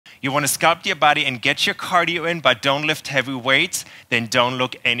You want to sculpt your body and get your cardio in, but don't lift heavy weights, then don't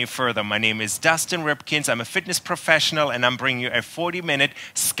look any further. My name is Dustin Ripkens. I'm a fitness professional, and I'm bringing you a 40-minute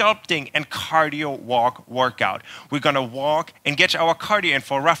sculpting and cardio walk workout. We're going to walk and get our cardio in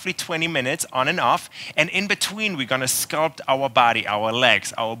for roughly 20 minutes on and off, and in between, we're going to sculpt our body, our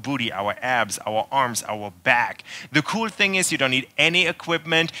legs, our booty, our abs, our arms, our back. The cool thing is you don't need any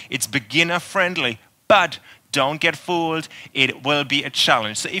equipment. It's beginner friendly, but don't get fooled, it will be a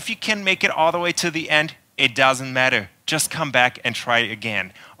challenge. So if you can make it all the way to the end, it doesn't matter. Just come back and try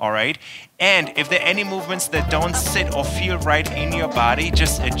again, all right? And if there are any movements that don't sit or feel right in your body,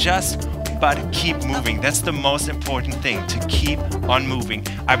 just adjust, but keep moving. That's the most important thing, to keep on moving.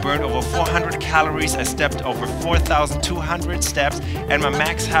 I burned over 400 calories, I stepped over 4,200 steps, and my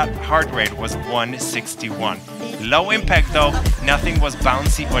max heart rate was 161. Low impact though, nothing was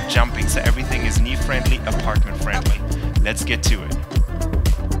bouncy or jumping, so everything is knee friendly, apartment friendly. Let's get to it.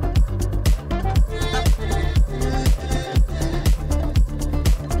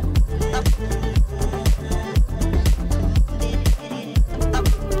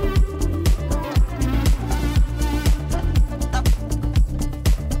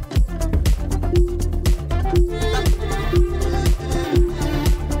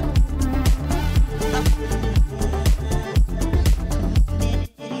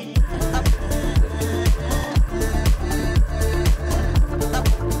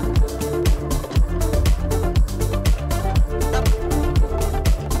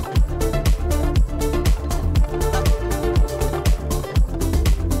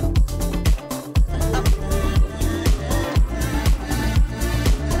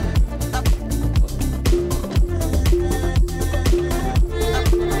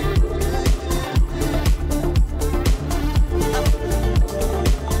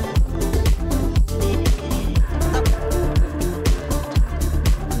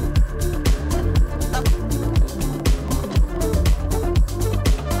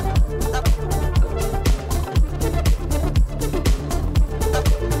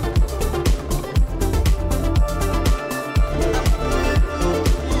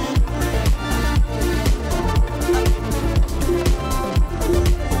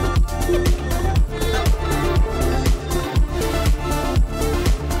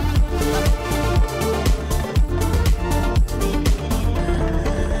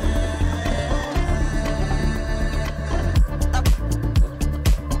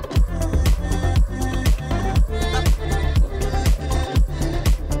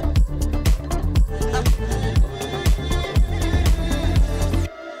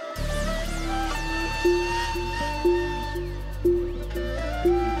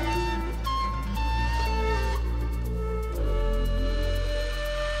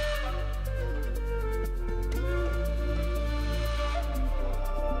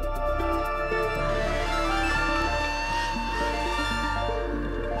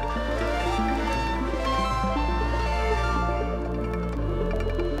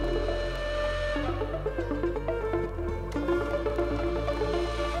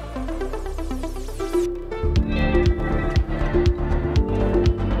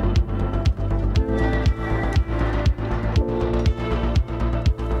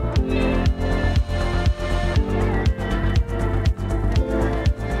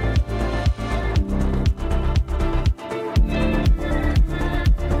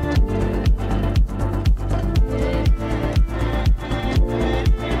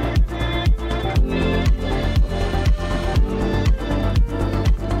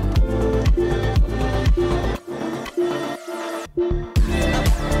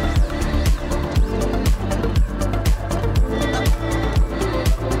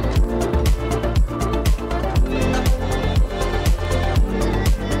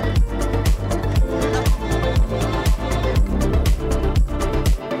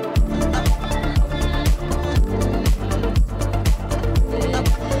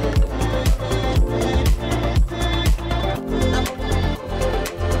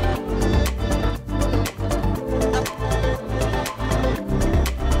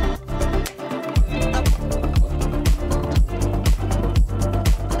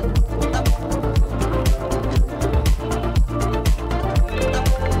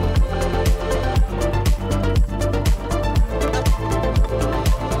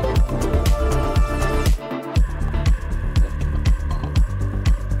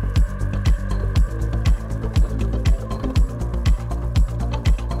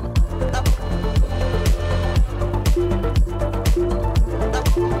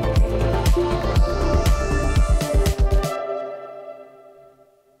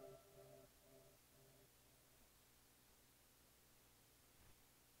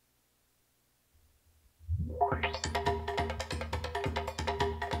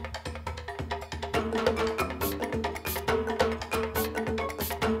 you.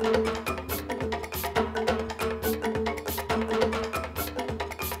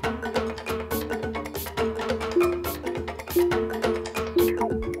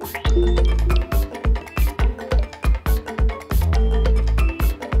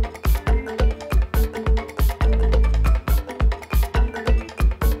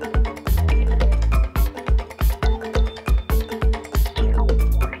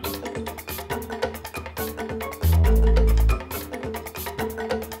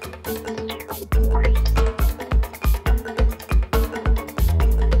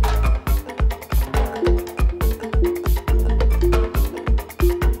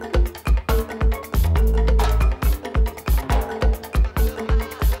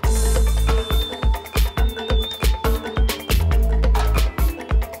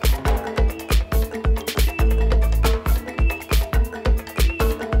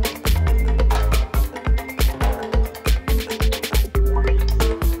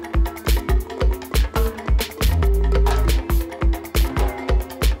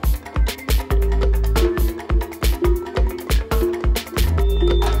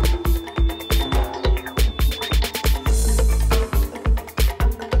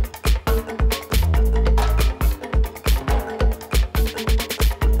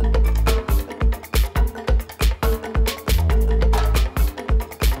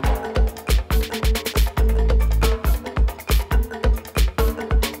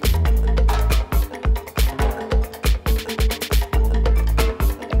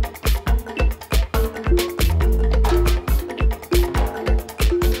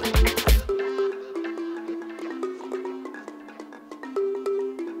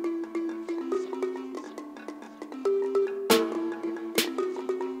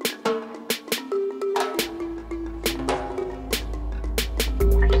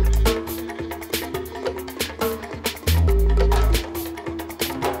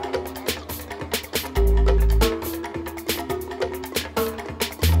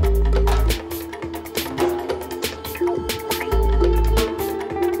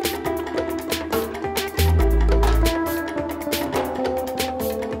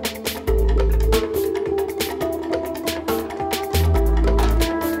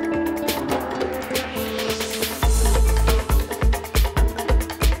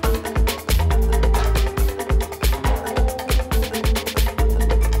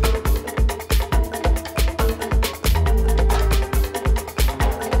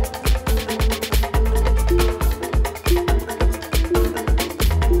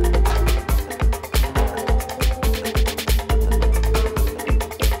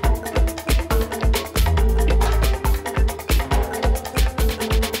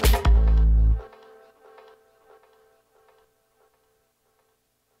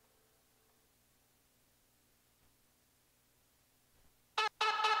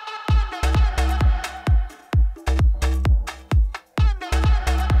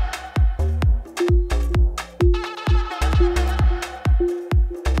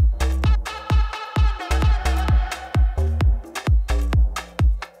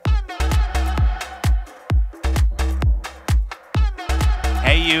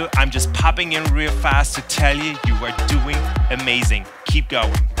 I'm just popping in real fast to tell you you are doing amazing. Keep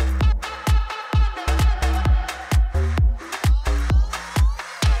going.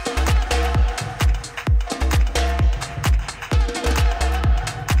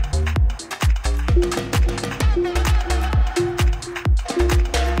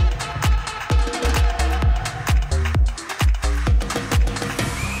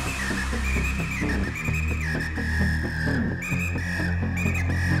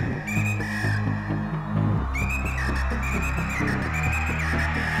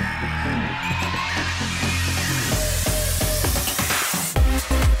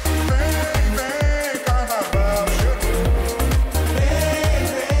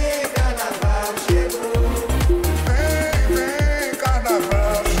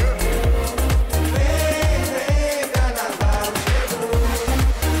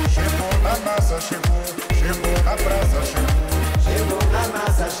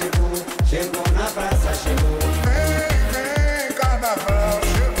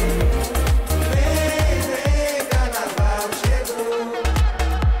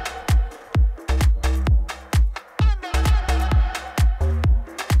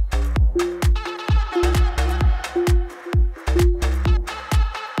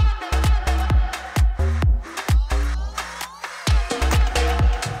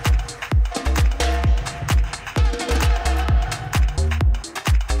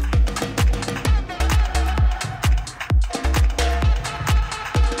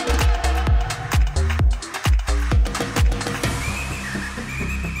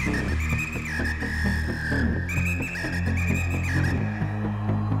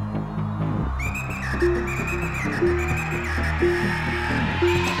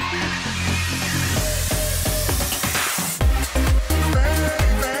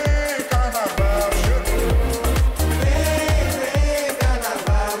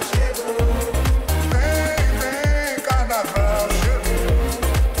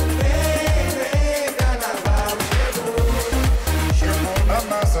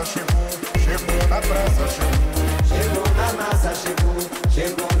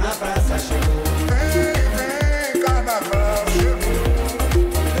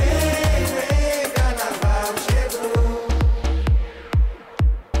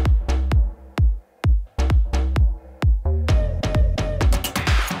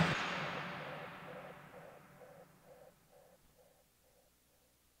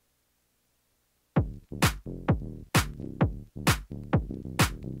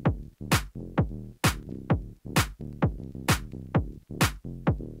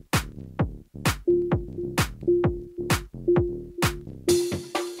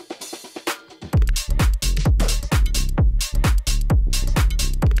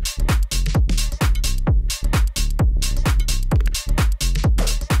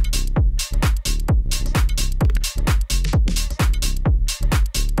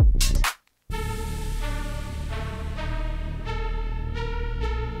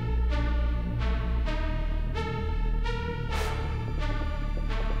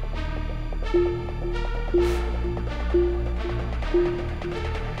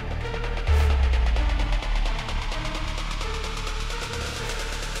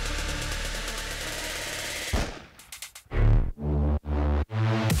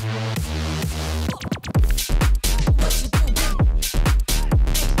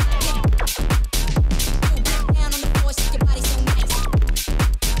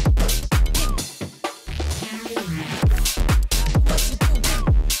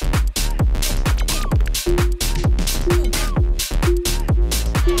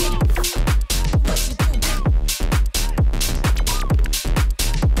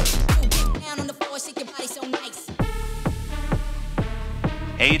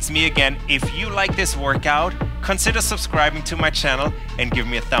 Hey, it's me again. If you like this workout, consider subscribing to my channel and give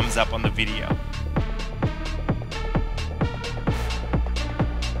me a thumbs up on the video.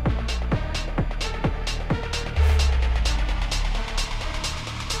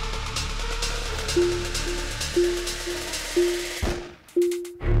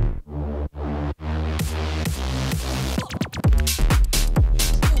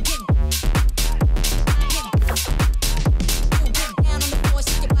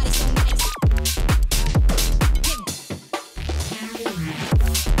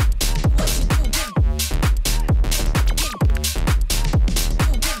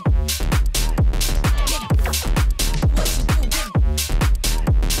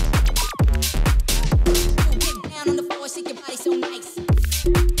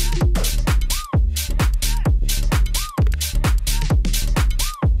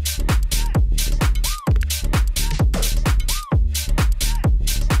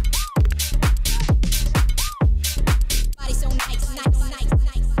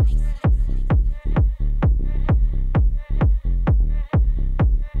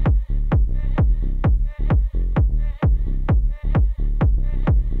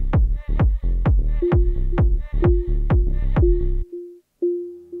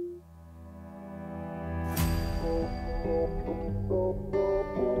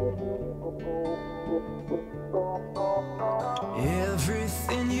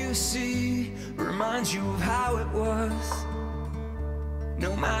 Everything you see reminds you of how it was.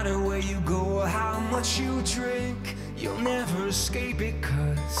 No matter where you go or how much you drink, you'll never escape it,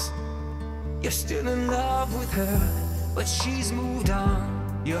 'cause you're still in love with her, but she's moved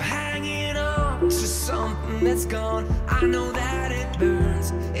on. You're hanging on to something that's gone. I know that it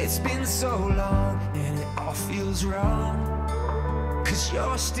burns. It's been so long and it all feels wrong, 'cause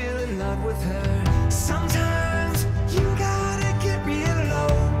you're still in love with her. Sometimes you gotta get real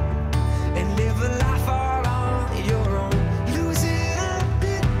low and live a life all on your own. Lose it a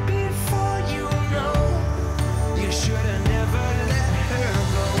bit before you know. You should've never let her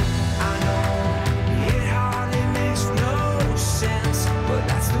go. I know it hardly makes no sense, but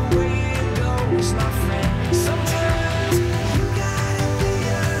that's the way it goes, my friend. Sometimes you gotta be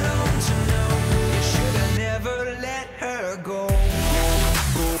alone to know. You should've never let her go.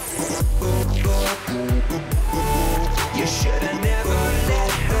 You should've never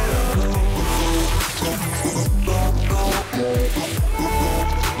let her go.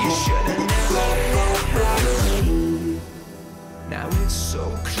 You should've never let her go. Now it's so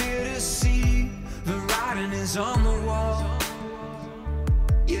clear to see the writing is on the wall.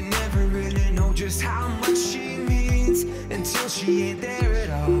 You never really know just how much she means until she ain't there at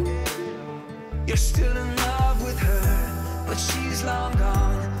all. You're still in love with her, but she's long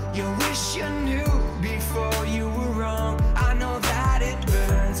gone. You wish you knew before you were wrong. I know that it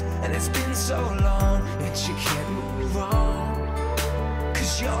burns, and it's been so long that you can't move on,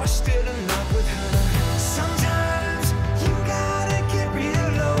 'cause you're still in love with her. Sometimes you gotta get real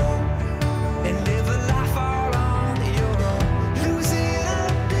low and live a life all on your own. Lose it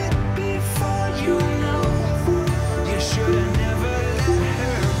a bit before you know. You should've never let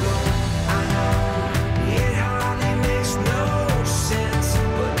her go. I know it hardly makes no sense,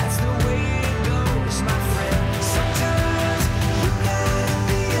 but that's the way it goes, my friend. Sometimes you gotta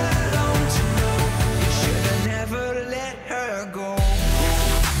be alone to know. You should've never let her go.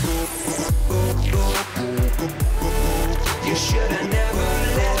 You should've never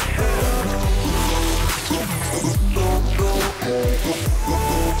let her go.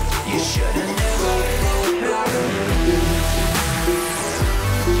 You should've never let her go.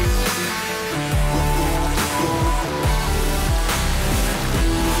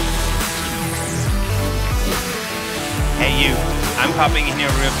 Hey you, I'm popping in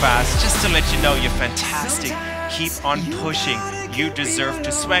here real fast just to let you know you're fantastic. Keep on pushing. You deserve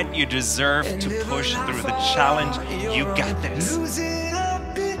to sweat. You deserve to push through the challenge. You got this. Lose it a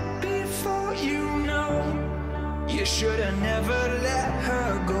bit before you know. You should've never let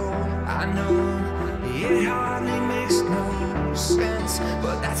her go. I know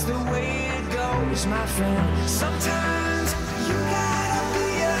that's the way it goes, my friend. Sometimes you gotta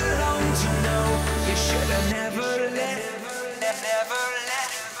be alone to know you should have never let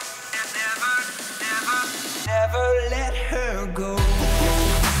her go.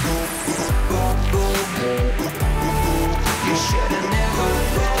 You should have never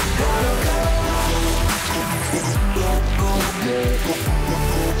let her go.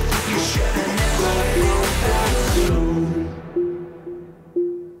 You should have never let her go.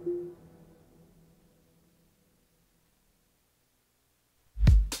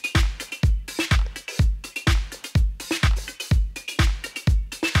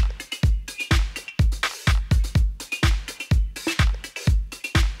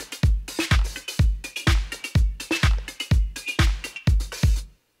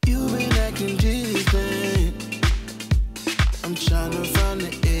 I'm trying to find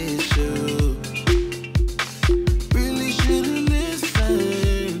the issue. Really shouldn't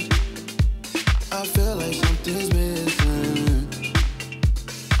listen. I feel like something's missing.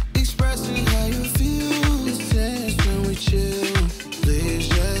 Expressing how you feel is tense when we chill. Please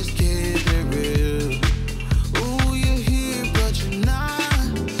just keep it real. Ooh, you're here, but you're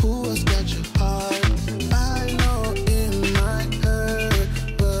not. Who else got your heart? I know it might hurt,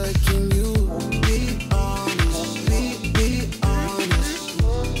 but can you be honest? Be honest.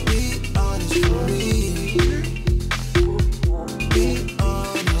 Be honest for me. Be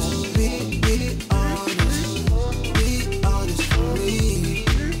honest. Be honest. Be honest for me.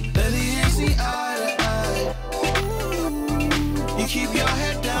 Let the end see eye to eye. You keep your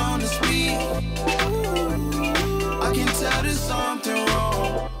head down and speak. I can tell there's something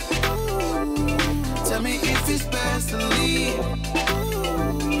wrong. Tell me if it's best to leave.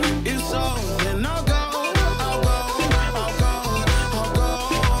 If so, then I'll go. I'll go. I'll go. I'll go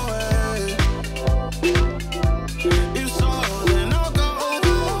away. If so, then I'll go. I'll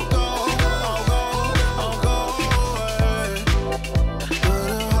go. I'll go. I'll go away. But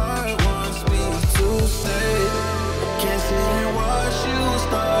the heart wants me to stay. Can't sit and watch you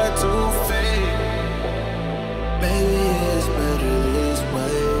start to fade. Maybe it's better this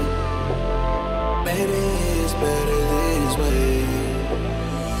way. Maybe it's better this way.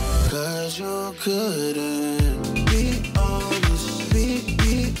 'Cause you couldn't be honest. Be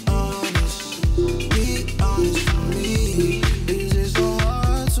honest. Be honest for me. Is it so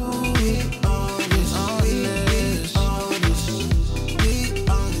hard to be honest? Be honest. Be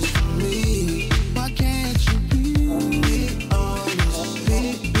honest for me. Why can't you be honest? Be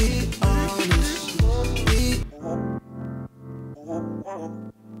honest. Be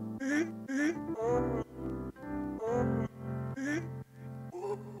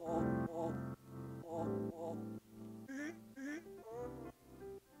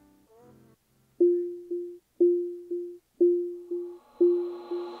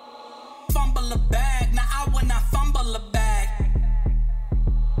Fumble a bag, now I will not fumble a bag.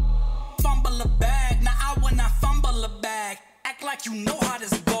 Fumble a bag, now I will not fumble a bag. Act like you know how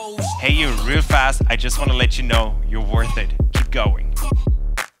this goes. Hey, you, real fast, I just want to let you know you're worth it. Keep going.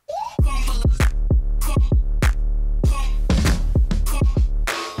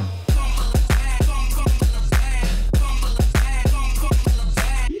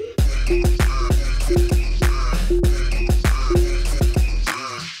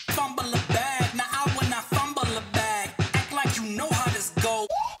 Fumble a bag, now I will not fumble a bag. Act like you know how this goes.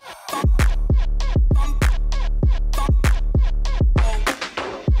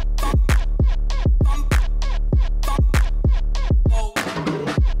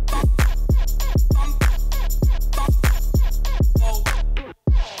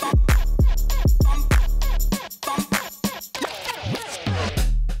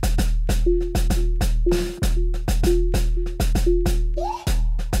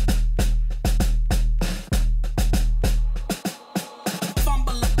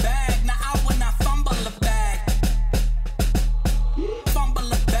 Fumble a bag, now I will not fumble a bag.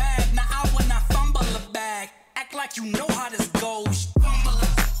 Fumble a bag, now I will not fumble a bag. Act like you know how this goes.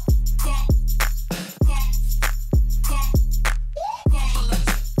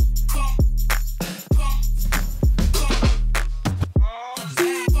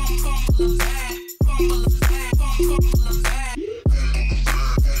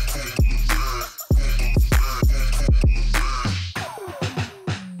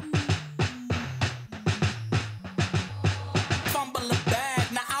 Fumble a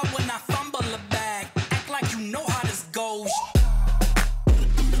bag, now I will not fumble a bag. Act like you know how this goes.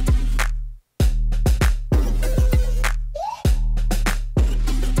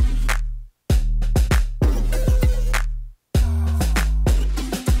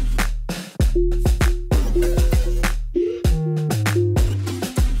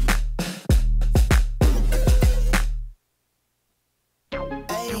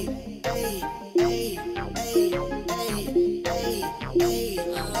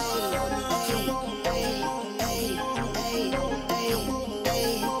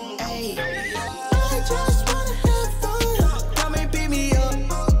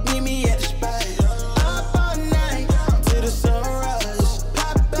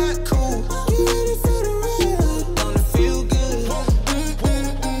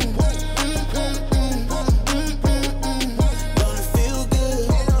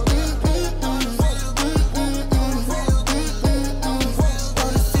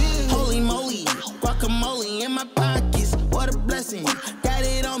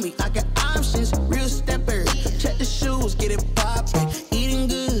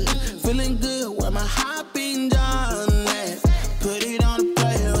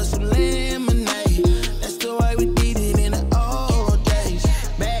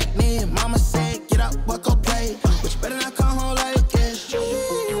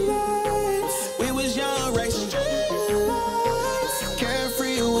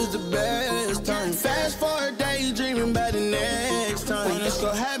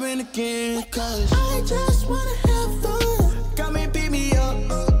 Again, 'cause I just wanna have fun. Come and pick me up,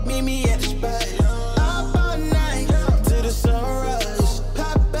 meet me at the spot. Up all night till the sunrise.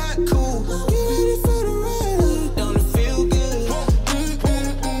 Pop back cool, get ready for the ride. Don't it feel good? Don't it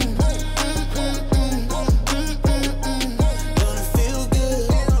feel good?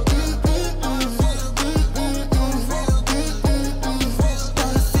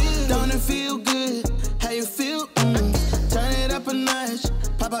 Don't it feel good? How you feel? Turn it up a notch.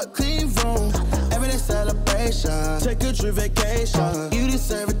 Pop up clean room, everyday celebration. Take a trip vacation. You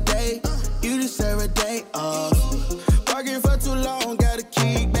deserve a day, you deserve a day off. Working for too long, gotta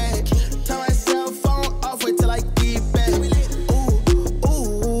keep back. Turn my cell phone off, wait till I get back. Ooh,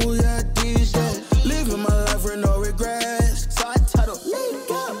 ooh, yeah, DJ. Living my life with no regrets. So I title,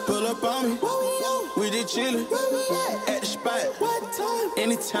 pull up on me. We did chillin' at the spot.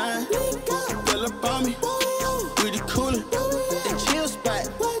 Anytime, pull up on me. We did coolin'.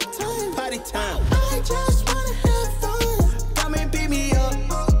 Time. I just wanna have fun. Come and pick me up,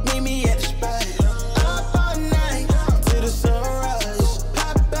 meet me at the spot. Up all night till the sunrise.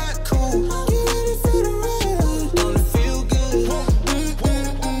 Pop back cool, get ready for the ride. Don't it feel good? Don't it feel good?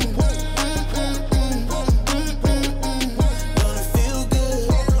 Don't it feel?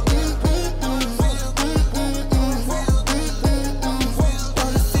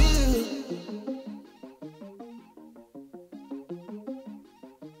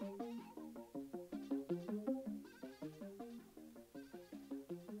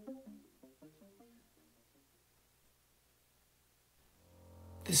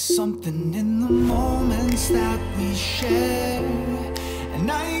 There's something in the moments that we share,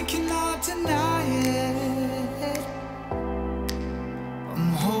 and I cannot deny it.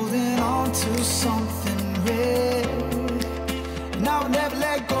 I'm holding on to something real, and I will never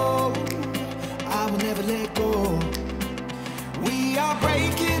let go. I will never let go. We are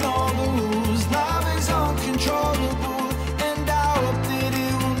breaking all the rules. Love is uncontrollable, and I hope that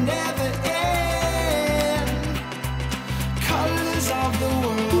it will never end. Colors of the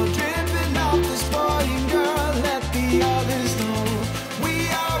world dripping off this boy and girl. Let the others know we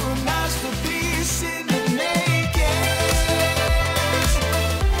are a masterpiece in the making.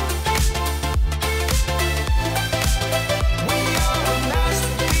 We are a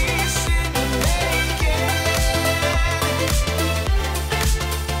masterpiece in the making.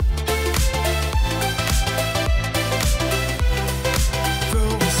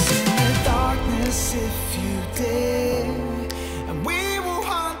 Throw us in the darkness if you dare, and we will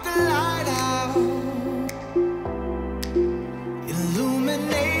hunt the light out.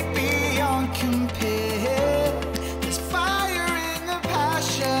 Illuminate beyond compare. There's fire in the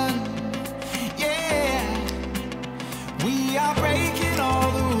passion, yeah. We are breaking all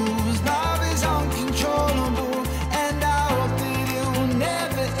the rules. Love is uncontrollable, and I hope that it will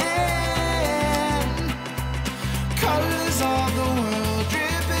never end. Colors of the world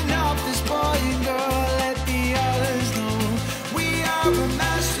dripping off this boy and girl. Let the others know we are a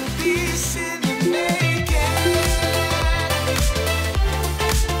masterpiece in the making.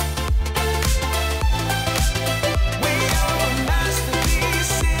 We are a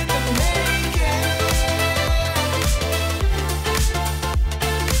masterpiece in the making.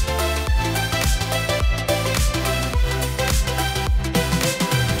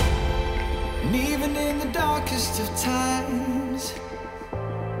 And even in the darkest of times,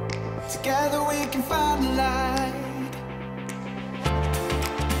 together we can find the light.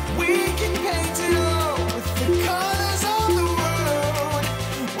 We can paint it all with the colors of the world.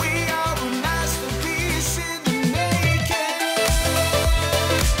 We are a masterpiece in the making.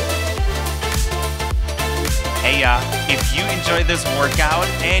 Hey, If you enjoy this workout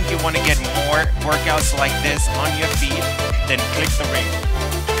and you want to get more workouts like this on your feet, then click the ring.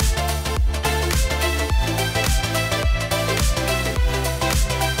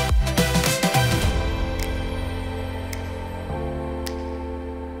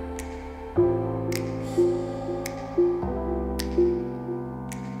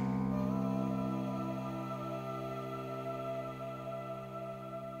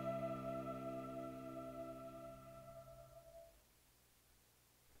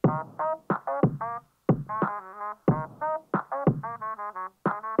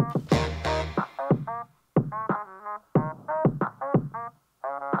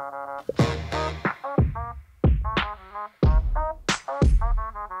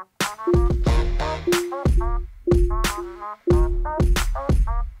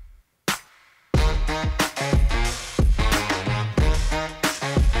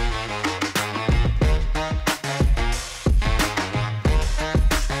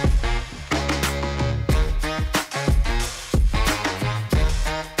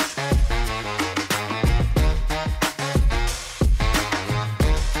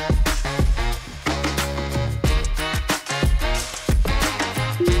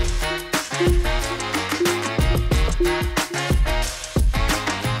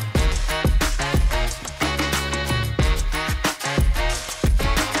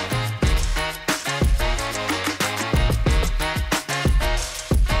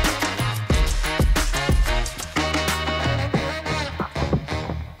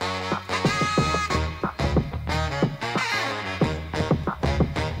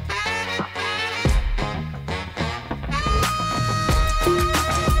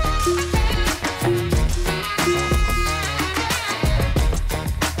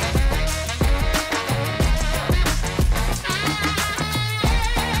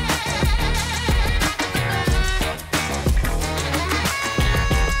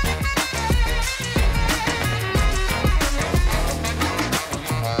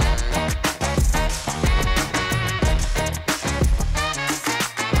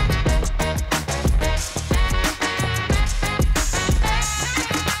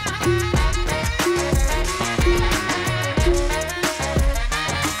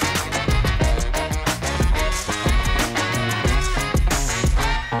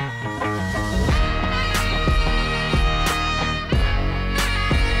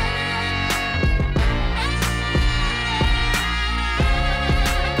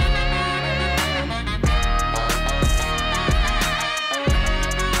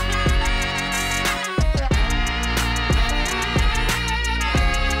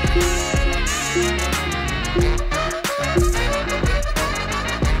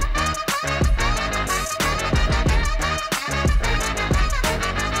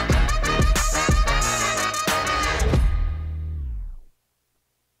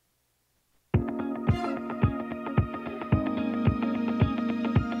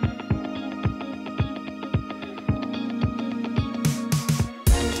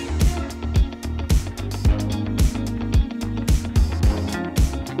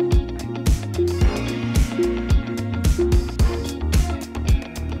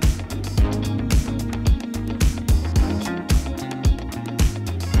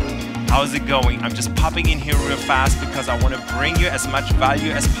 How's it going? I'm just popping in here real fast because I want to bring you as much value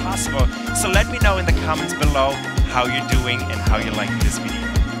as possible. So let me know in the comments below how you're doing and how you like this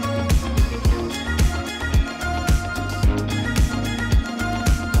video.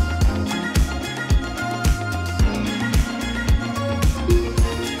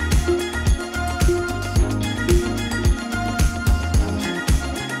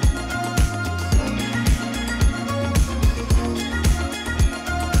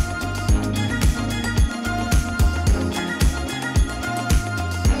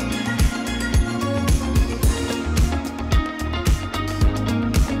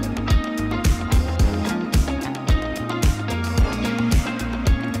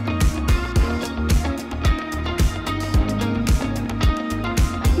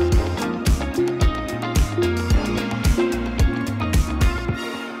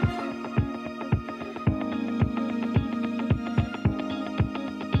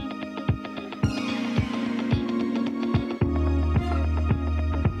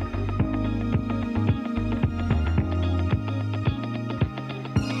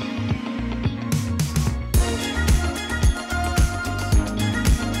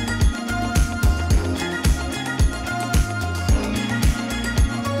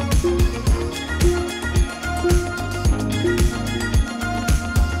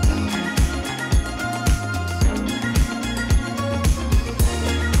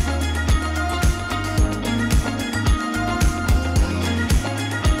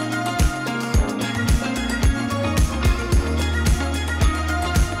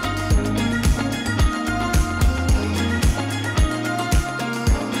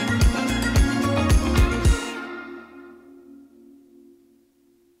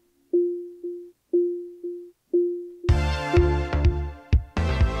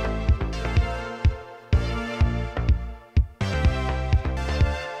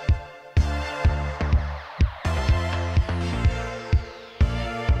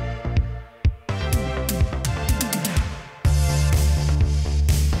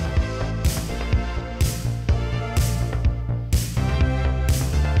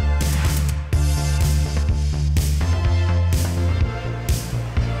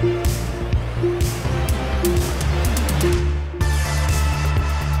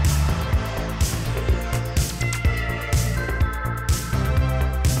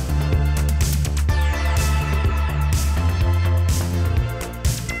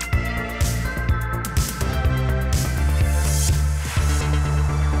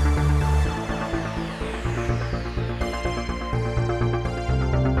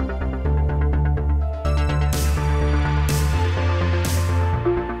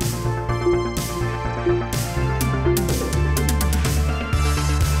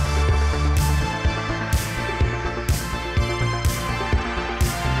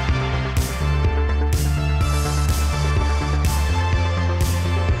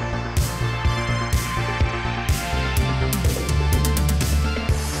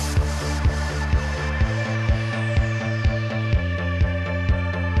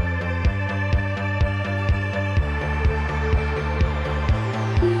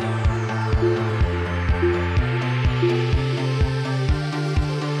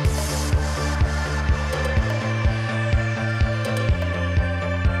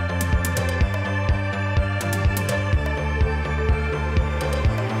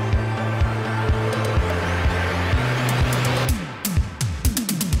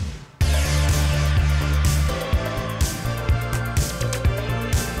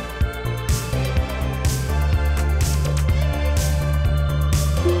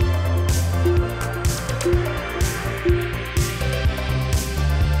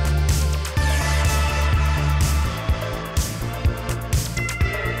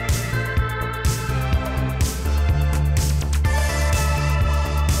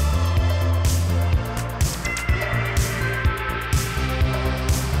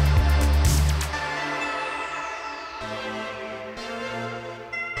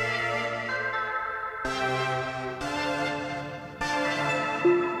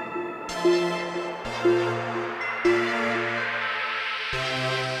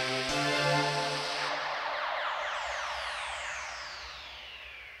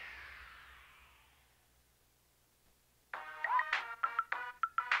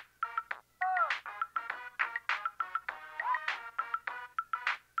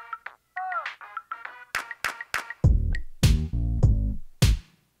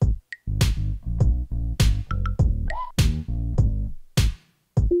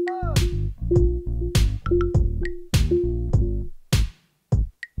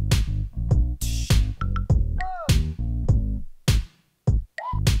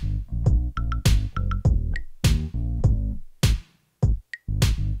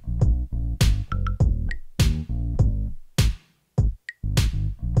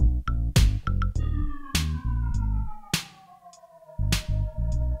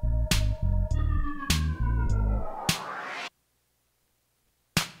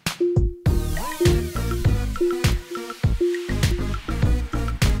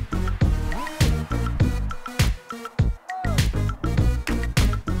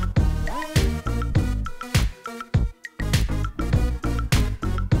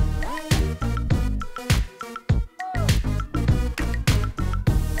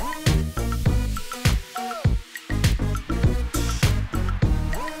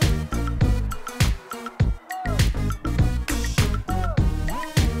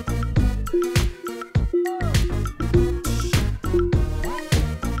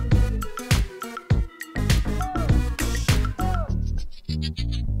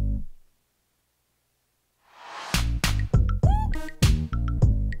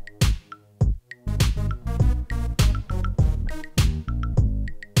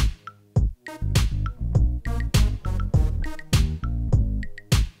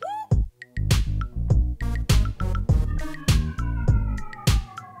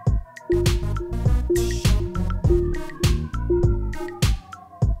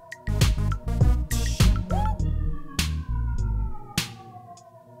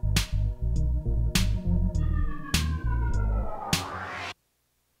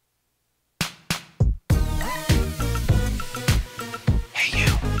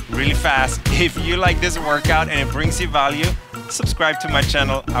 fast. If you like this workout and it brings you value, subscribe to my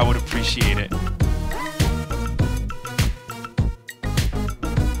channel. I would appreciate it.